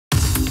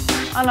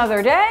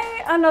Another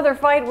day, another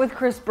fight with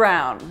Chris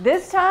Brown.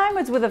 This time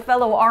it's with a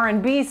fellow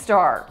R&B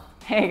star.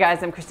 Hey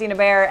guys, I'm Kristina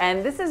Behr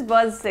and this is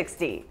Buzz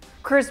 60.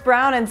 Chris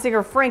Brown and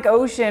singer Frank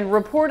Ocean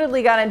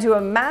reportedly got into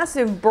a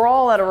massive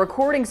brawl at a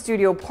recording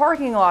studio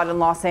parking lot in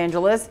Los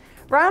Angeles.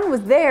 Brown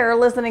was there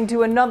listening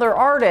to another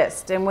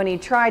artist, and when he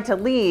tried to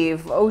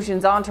leave,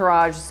 Ocean's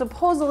entourage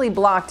supposedly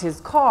blocked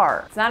his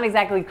car. It's not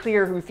exactly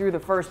clear who threw the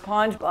first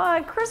punch,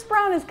 but Chris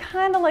Brown is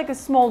kind of like a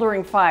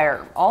smoldering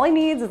fire. All he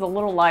needs is a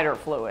little lighter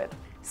fluid.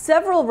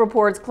 Several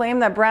reports claim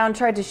that Brown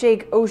tried to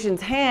shake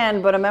Ocean's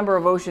hand, but a member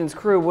of Ocean's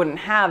crew wouldn't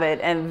have it,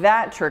 and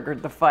that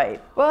triggered the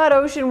fight. But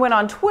Ocean went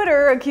on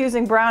Twitter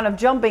accusing Brown of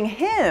jumping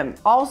him,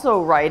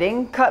 also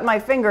writing, "Cut my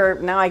finger,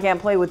 now I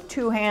can't play with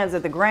two hands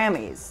at the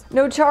Grammys."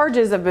 No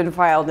charges have been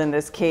filed in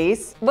this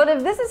case. But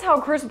if this is how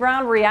Chris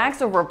Brown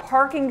reacts over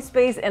parking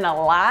space in a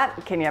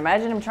lot, can you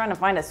imagine him trying to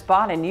find a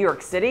spot in New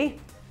York City?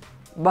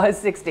 Buzz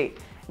 60.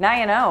 Now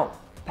you know.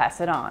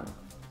 Pass it on.